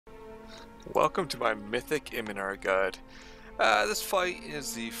Welcome to my Mythic Imonar guide. This fight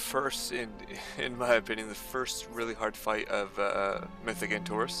is the first, in my opinion, the first really hard fight of Mythic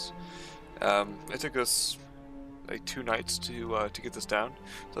Imonar. It took us like 2 nights to get this down.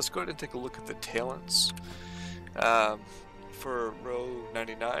 So let's go ahead and take a look at the talents. Um, for row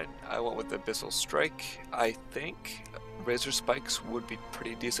 99, I went with the Abyssal Strike. I think Razor Spikes would be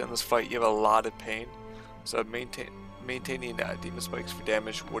pretty decent in this fight. You have a lot of pain, so maintaining Demon Spikes for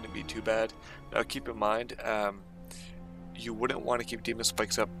damage wouldn't be too bad. Now keep in mind, you wouldn't want to keep Demon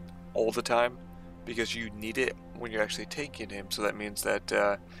Spikes up all the time because you need it when you're actually tanking him. So that means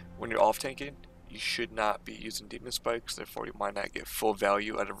that when you're off tanking, you should not be using Demon Spikes, therefore you might not get full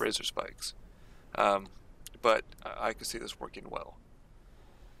value out of Razor Spikes. But I could see this working well.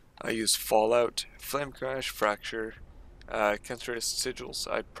 I use Fallout, Flame Crash, Fracture, Concentrated Sigils.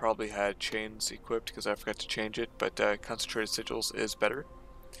 I probably had Chains equipped because I forgot to change it, but Concentrated Sigils is better.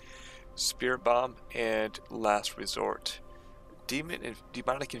 Spirit Bomb and Last Resort.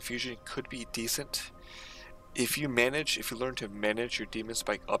 Demonic Infusion could be decent. If you learn to manage your Demon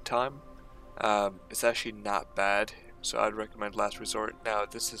Spike uptime, it's actually not bad. So I'd recommend Last Resort. Now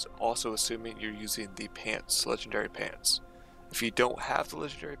this is also assuming you're using the pants, Legendary Pants. If you don't have the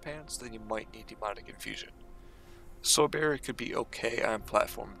Legendary Pants, then you might need Demonic Infusion. Soul Barrier could be okay on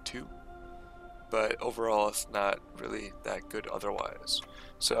platform 2, but overall it's not really that good otherwise.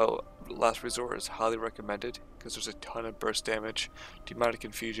 So Last Resort is highly recommended because there's a ton of burst damage. Demonic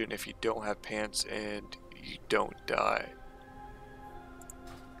Infusion if you don't have pants and you don't die.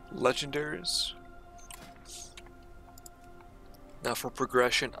 Legendaries. Now for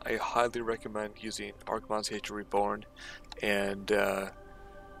progression, I highly recommend using Archmon's Hatred Reborn and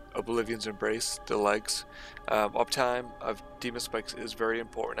Oblivion's Embrace, the legs. Uptime of Demon Spikes is very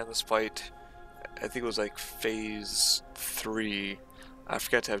important in this fight. I think it was like phase 3. I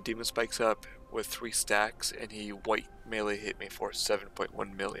forgot to have Demon Spikes up with 3 stacks and he white melee hit me for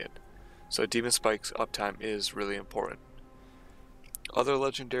 7.1 million. So Demon Spikes uptime is really important. Other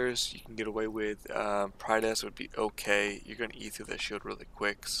legendaries you can get away with, Prideas would be okay. You're going to eat through that shield really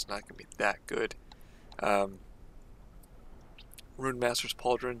quick, so it's not going to be that good. Rune Master's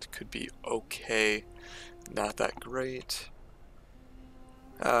Pauldron could be okay, not that great.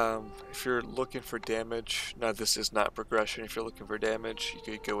 If you're looking for damage, now this is not progression. If you're looking for damage, you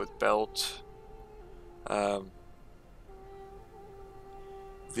could go with Belt.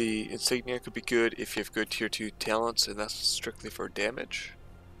 The Insignia could be good if you have good tier 2 talents, and that's strictly for damage.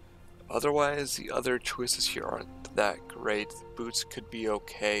 Otherwise, the other choices here aren't that great. Boots could be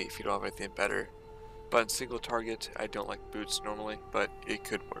okay if you don't have anything better. But in single target, I don't like boots normally, but it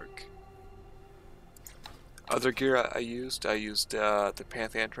could work. Other gear I used the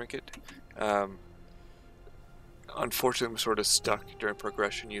Pantheon Trinket. Unfortunately, I'm sort of stuck during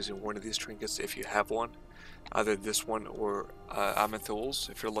progression using one of these trinkets if you have one. Either this one or Amethul's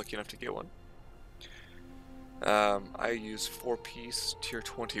if you're lucky enough to get one. I use 4-piece tier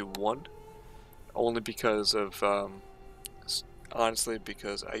 21 only because of honestly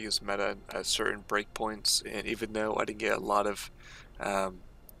because I use meta at certain breakpoints, and even though I didn't get a lot of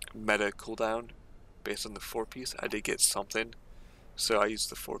meta cooldown based on the 4-piece, I did get something, so I used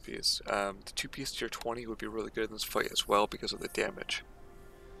the 4-piece. The 2-piece tier 20 would be really good in this fight as well because of the damage.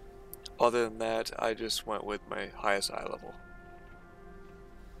 Other than that, I just went with my highest eye level.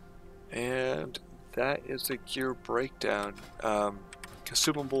 And that is the gear breakdown.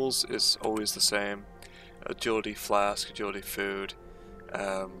 Consumables is always the same. Agility flask, agility food,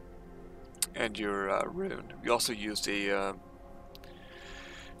 and your rune. We also used a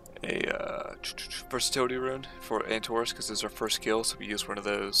versatility rune for Antaurus because it's our first kill, so we used one of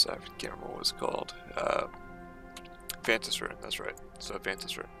those. I can't remember what it was called. Vantis rune, that's right. So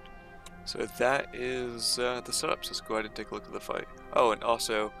Vantis rune. So that is the setup. So let's go ahead and take a look at the fight. Oh, and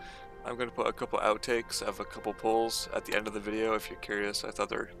also, I'm going to put a couple outtakes of a couple pulls at the end of the video if you're curious. I thought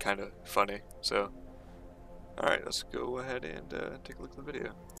they were kind of funny. So, alright, let's go ahead and take a look at the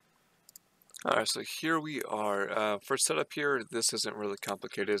video. Alright, so here we are. For setup here, this isn't really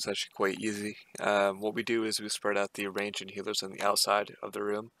complicated. It's actually quite easy. What we do is we spread out the ranged and healers on the outside of the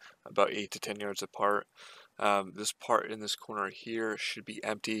room, about 8 to 10 yards apart. This part in this corner here should be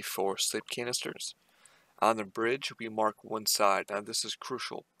empty for sleep canisters. On the bridge, we mark one side. Now this is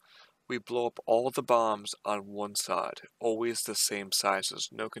crucial. We blow up all the bombs on one side, always the same sizes,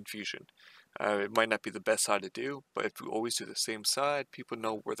 no confusion. It might not be the best side to do, but if we always do the same side, people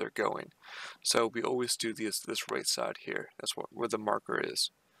know where they're going. So we always do this right side here. That's where the marker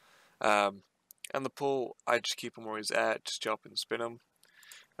is. On the pull, I just keep him where he's at, just jump and spin him.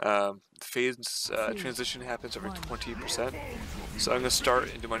 The phase transition happens every 20%. So I'm going to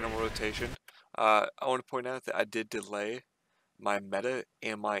start into my normal rotation. I want to point out that I did delay my meta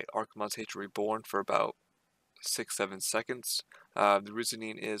and my Archimon's Hatred Reborn for about 6-7 seconds. The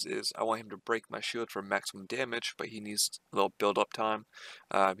reasoning is I want him to break my shield for maximum damage, but he needs a little build up time.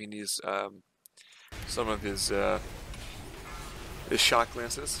 He needs some of his shock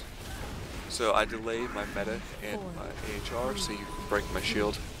lances. So I delay my meta and my AHR so you can break my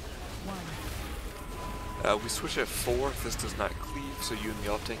shield. We switch at 4 if this does not cleave, so you and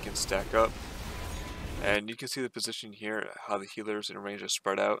the off tank can stack up. And you can see the position here, how the healers in range are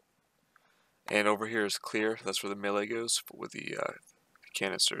spread out. And over here is clear, that's where the melee goes with the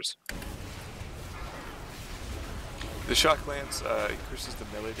canisters. The shock lance increases the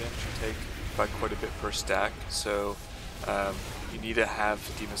melee damage you take by quite a bit per stack, so you need to have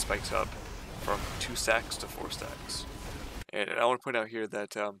demon spikes up from 2 stacks to 4 stacks. And I want to point out here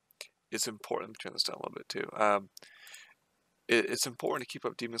that it's important, let me turn this down a little bit too, it's important to keep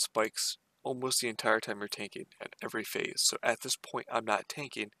up demon spikes almost the entire time you're tanking at every phase. So at this point I'm not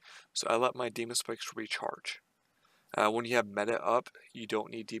tanking, so I let my demon spikes recharge. When you have meta up, you don't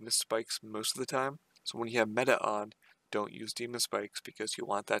need demon spikes most of the time, so when you have meta on, don't use demon spikes because you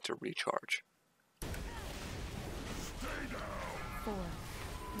want that to recharge. 4,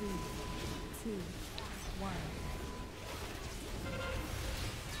 3, 2, 1.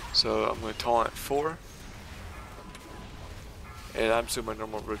 So I'm going to taunt at 4. And I'm doing my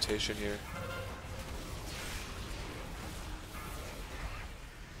normal rotation here.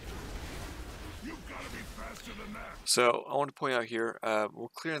 So I want to point out here, we're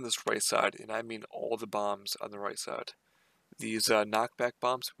clearing this right side, and I mean all the bombs on the right side. These knockback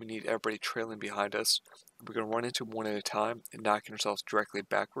bombs, we need everybody trailing behind us. We're going to run into them one at a time and knocking ourselves directly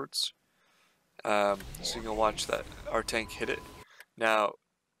backwards. So you can watch that our tank hit it. Now,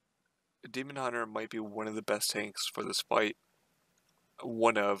 Demon Hunter might be one of the best tanks for this fight.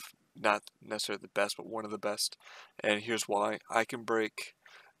 One of, not necessarily the best, but one of the best. And here's why. I can break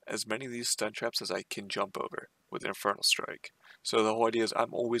as many of these stun traps as I can jump over with Infernal Strike. So the whole idea is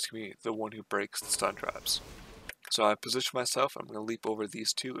I'm always going to be the one who breaks the stun traps. So I position myself, I'm going to leap over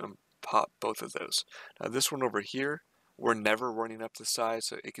these two and pop both of those. Now this one over here, we're never running up the side,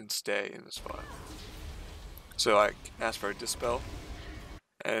 so it can stay in this spot. So I ask for a Dispel,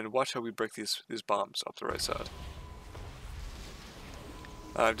 and watch how we break these bombs up the right side.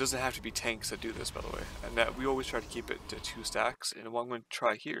 It doesn't have to be tanks that do this, by the way. And that we always try to keep it to 2 stacks. And what I'm going to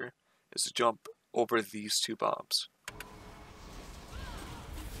try here is to jump over these 2 bombs.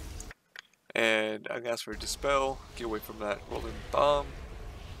 And I'm going to ask for a Dispel, get away from that rolling bomb.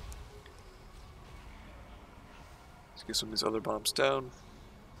 Let's get some of these other bombs down.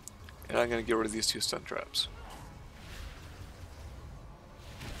 And I'm going to get rid of these 2 stun traps.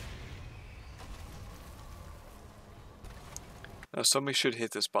 Now somebody should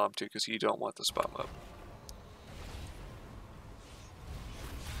hit this bomb too, because you don't want this bomb up.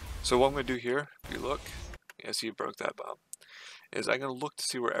 So what I'm going to do here, if you look, yes, you broke that bomb, is I'm going to look to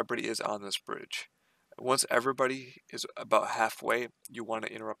see where everybody is on this bridge. Once everybody is about halfway, you want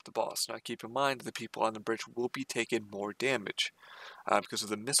to interrupt the boss. Now keep in mind, the people on the bridge will be taking more damage because of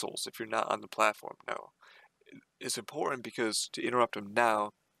the missiles if you're not on the platform. Now, it's important because to interrupt them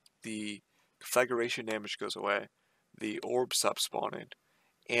now, the conflagration damage goes away, the orb stops spawning,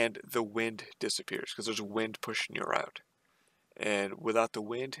 and the wind disappears because there's wind pushing you around. And without the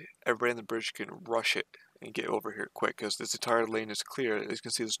wind, everybody on the bridge can rush it and get over here quick because this entire lane is clear. As you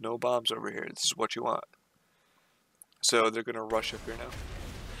can see, there's no bombs over here. This is what you want. So they're going to rush up here now.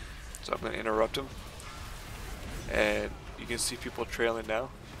 So I'm going to interrupt them. And you can see people trailing now.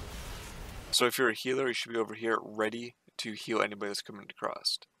 So if you're a healer, you should be over here ready to heal anybody that's coming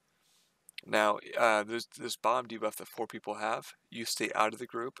across. Now, there's this bomb debuff that 4 people have. You stay out of the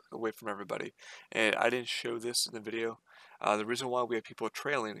group, away from everybody. And I didn't show this in the video. The reason why we have people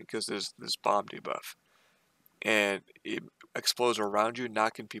trailing is because there's this bomb debuff. And it explodes around you,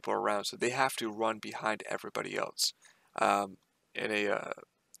 knocking people around. So they have to run behind everybody else in a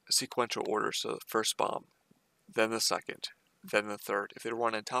sequential order. So the first bomb, then the second, then the third. If they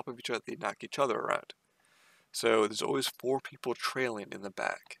run on top of each other, they knock each other around. So there's always 4 people trailing in the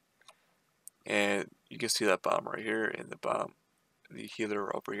back. And you can see that bomb right here, and the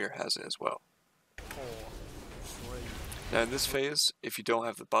healer over here has it as well. Now in this phase, if you don't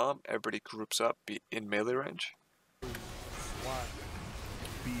have the bomb, everybody groups up in melee range.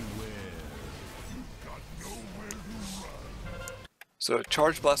 So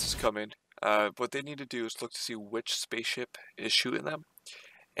Charge Blast is coming. What they need to do is look to see which spaceship is shooting them,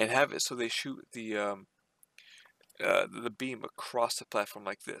 and have it so they shoot the the beam across the platform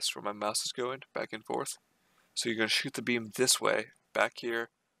like this, where my mouse is going back and forth. So you're going to shoot the beam this way, back here,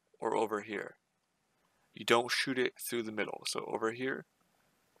 or over here. You don't shoot it through the middle, so over here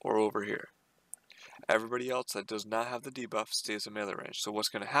or over here. Everybody else that does not have the debuff stays in melee range. So what's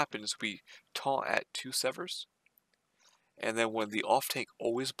going to happen is we taunt at 2 severs, and then when the off tank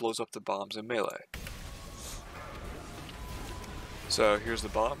always blows up the bombs in melee. So here's the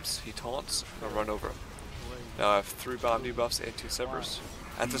bombs, he taunts, and I'll run over him. Now I have 3 bomb debuffs and 2 severs.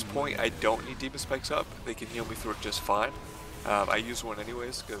 At this point I don't need demon spikes up, they can heal me through it just fine. I use one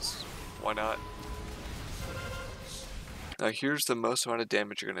anyways, because why not? Now here's the most amount of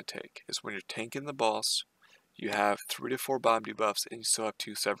damage you're going to take, is when you're tanking the boss, you have 3 to 4 bomb debuffs and you still have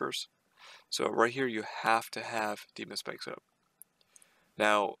 2 severs. So right here you have to have demon spikes up.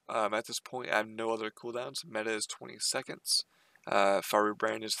 Now at this point I have no other cooldowns. Meta is 20 seconds, Fiery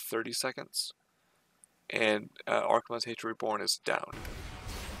Brand is 30 seconds, and Archimon's Hatred Reborn is down.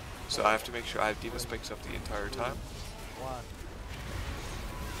 So I have to make sure I have demon spikes up the entire time.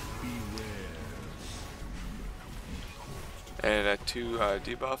 And at 2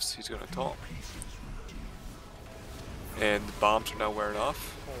 debuffs, he's going to taunt. And the bombs are now wearing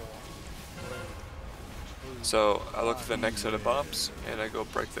off. So I look for the next set of bombs, and I go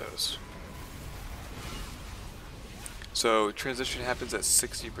break those. So transition happens at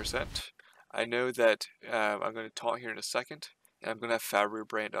 60%. I know that I'm going to taunt here in a second, and I'm going to have Fiery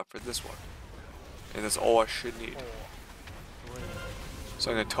Brand up for this one. And that's all I should need. So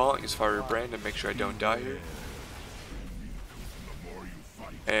I'm going to taunt, use Fiery Brand, and make sure I don't die here.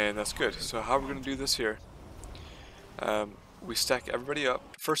 And that's good. So how we're going to do this here, we stack everybody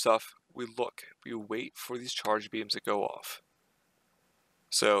up. First off, we wait for these charge beams to go off.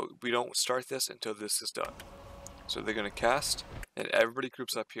 So we don't start this until this is done. So they're going to cast, and everybody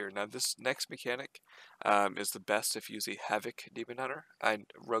groups up here. Now this next mechanic is the best if you use a Havoc Demon Hunter.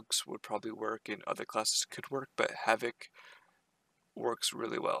 Rogues would probably work, and other classes could work, but Havoc works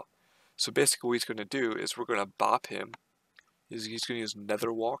really well. So basically what he's going to do is we're going to bop him. He's going to use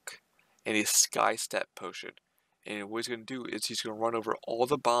Nether Walk and a Sky Step Potion. And what he's going to do is he's going to run over all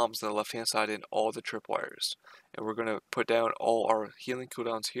the bombs on the left hand side and all the tripwires. And we're going to put down all our healing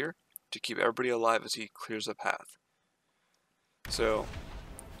cooldowns here to keep everybody alive as he clears the path. So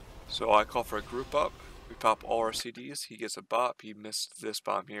I call for a group up. We pop all our CDs. He gets a bop. He missed this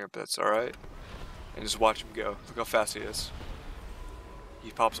bomb here, but that's alright. And just watch him go. Look how fast he is.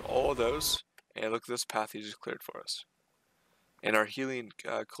 He pops all of those, and look at this path he just cleared for us. And our healing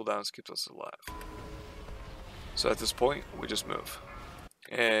cooldowns keeps us alive. So at this point, we just move.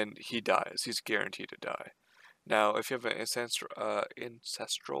 And he dies. He's guaranteed to die. Now, if you have an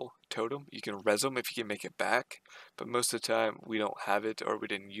ancestral totem, you can res him if you can make it back. But most of the time, we don't have it or we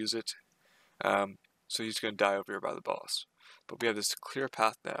didn't use it. So he's going to die over here by the boss. But we have this clear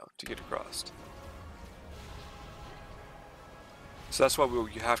path now to get across. So that's why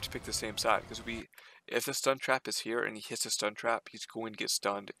you have to pick the same side. Because if the stun trap is here and he hits the stun trap, he's going to get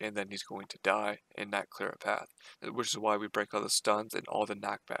stunned and then he's going to die and not clear a path. Which is why we break all the stuns and all the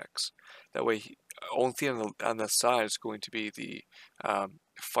knockbacks. That way, only thing on the side is going to be the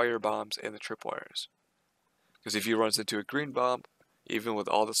fire bombs and the tripwires. Because if he runs into a green bomb, even with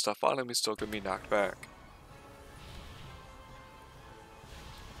all the stuff on him, he's still going to be knocked back.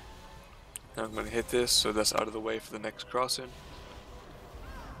 Now I'm going to hit this so that's out of the way for the next crossing.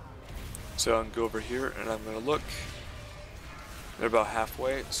 So I'm going to go over here and I'm going to look. They're about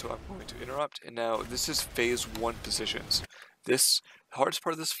halfway, so I'm going to interrupt. And now this is phase 1 positions. The hardest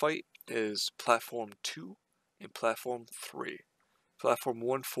part of this fight is platform 2 and platform 3. Platform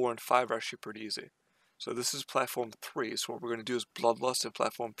 1, 4, and 5 are actually pretty easy. So this is platform 3. So what we're going to do is Bloodlust in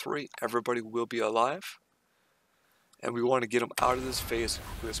platform 3. Everybody will be alive. And we want to get them out of this phase as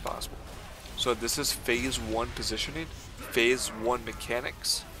quickly as possible. So this is phase 1 positioning, phase 1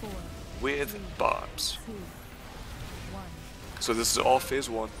 mechanics with bombs. So this is all phase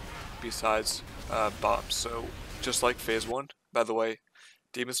 1 besides bombs. So just like phase 1, by the way,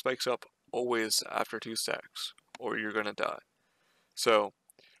 demon spikes up always after 2 stacks or you're going to die. So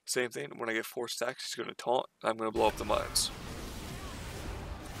same thing, when I get 4 stacks, he's going to taunt, and I'm going to blow up the mines.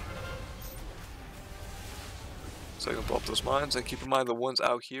 So I can blow up those mines, and keep in mind the ones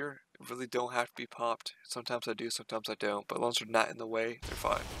out here really don't have to be popped. Sometimes I do, sometimes I don't, but as long as they're not in the way, they're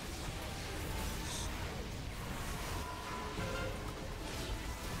fine.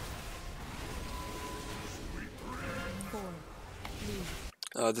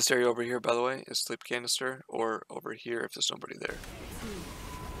 This area over here, by the way, is sleep canister, or over here if there's nobody there.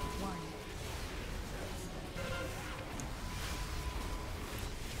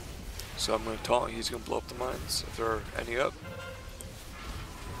 So I'm going to taunt, he's going to blow up the mines if there are any up.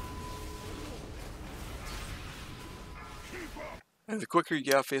 And the quicker you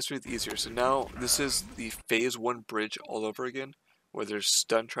get out phase 3, the easier. So now this is the phase 1 bridge all over again, where there's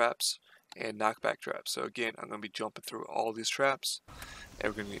stun traps and knockback traps. So again, I'm going to be jumping through all these traps,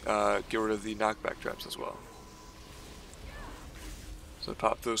 and we're going to get rid of the knockback traps as well. So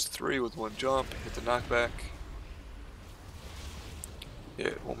pop those 3 with 1 jump, hit the knockback,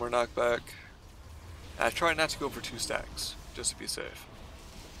 hit 1 more knockback. And I try not to go for 2 stacks, just to be safe.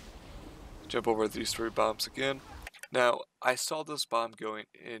 Jump over these 3 bombs again. Now, I saw this bomb going,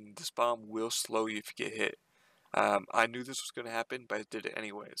 and this bomb will slow you if you get hit. I knew this was going to happen, but I did it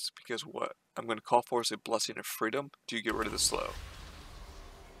anyways, because what I'm going to call for is a Blessing of Freedom to get rid of the slow.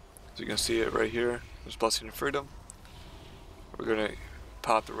 So you can see it right here, there's Blessing of Freedom. We're going to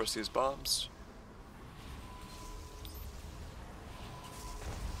pop the rest of these bombs.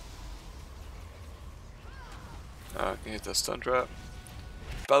 I can hit that stun trap.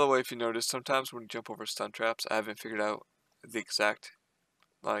 By the way, if you notice, sometimes when you jump over stun traps, I haven't figured out the exact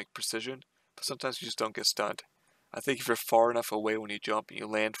precision, but sometimes you just don't get stunned. I think if you're far enough away when you jump and you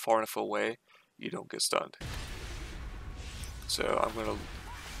land far enough away, you don't get stunned. So I'm going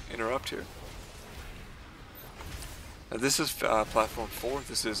to interrupt here. Now this is platform 4.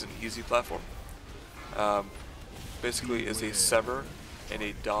 This is an easy platform. Basically is a sever and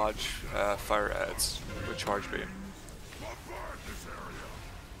a dodge fire adds with charge beam.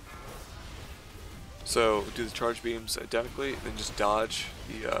 So do the charge beams identically, then just dodge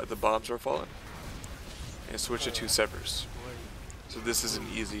the bombs that are falling, and switch it to severs. So this is an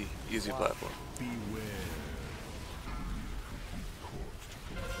easy platform.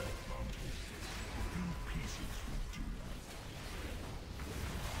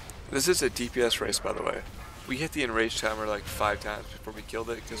 This is a DPS race, by the way. We hit the enrage timer like 5 times before we killed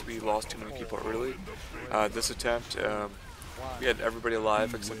it because we lost too many people early. This attempt, we had everybody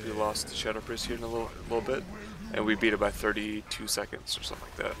alive except we lost the Shadow Priest here in a little bit, and we beat it by 32 seconds or something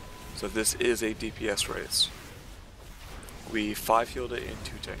like that. So this is a DPS race. We 5 healed it and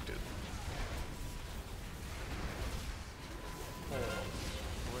 2 tanked it.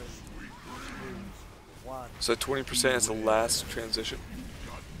 So 20% is the last transition.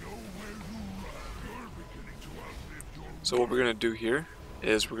 So what we're going to do here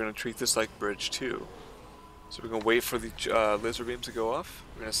is we're going to treat this like bridge 2. So we're going to wait for the laser beams to go off.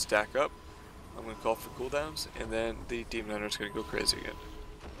 We're going to stack up. I'm going to call for cooldowns, and then the Demon Hunter is going to go crazy again.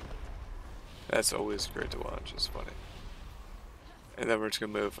 That's always great to watch. It's funny. And then we're just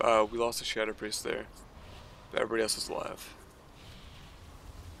going to move. We lost the Shadow Priest there, but everybody else is alive.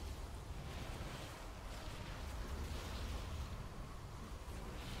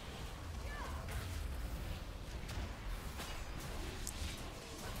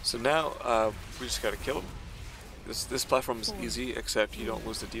 So now we just gotta kill him. This platform is easy, except you don't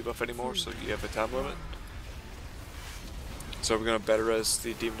lose the debuff anymore, so you have a time limit. So we're gonna better res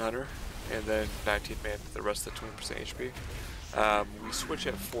the Demon Hunter, and then 19 man the rest of the 20% HP. We switch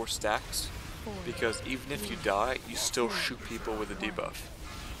at 4 stacks, because even if you die, you still shoot people with a debuff.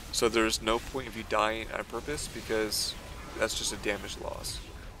 So there's no point of you dying on purpose, because that's just a damage loss.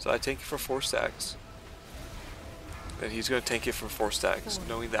 So I tank it for 4 stacks. Then he's going to tank it for 4 stacks,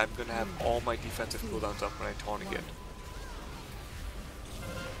 knowing that I'm going to have all my defensive cooldowns up when I taunt again.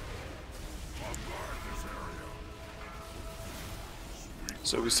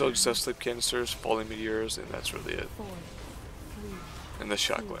 So we still just have sleep canisters, falling meteors, and that's really it. And the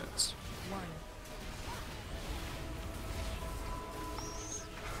shocklands.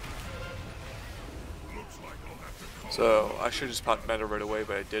 So I should just pop meta right away,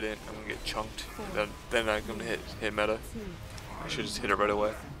 but I didn't. I'm gonna get chunked. Then I'm gonna hit meta. I should just hit it right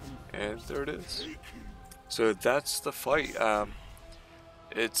away. And there it is. So that's the fight.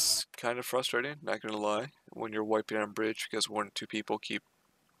 It's kind of frustrating, not gonna lie, when you're wiping on bridge because 1 or 2 people keep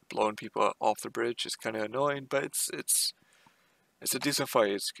blowing people off the bridge. It's kind of annoying, but it's a decent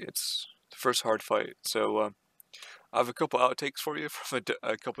fight. It's the first hard fight. So I have a couple outtakes for you from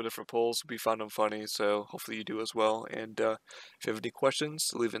a couple different polls. We found them funny, so hopefully you do as well. And if you have any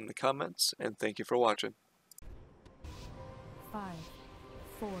questions, leave it in the comments. And thank you for watching. 5,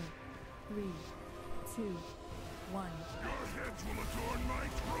 4, 3, 2, 1. Your heads will adorn my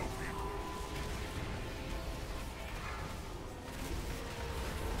trophy.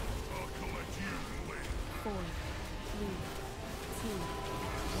 I'll collect you later. 4, 3, 2,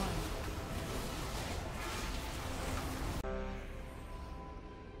 1.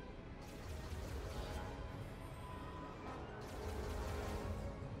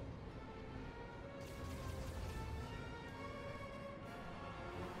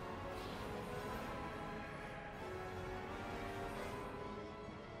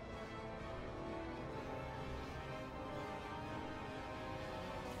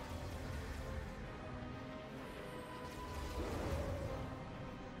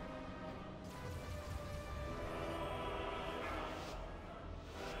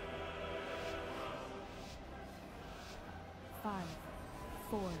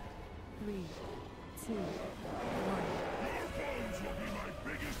 4, 3, 2, 1. Your bones will be my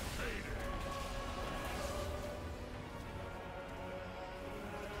biggest payday!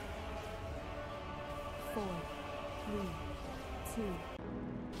 4, 3, 2,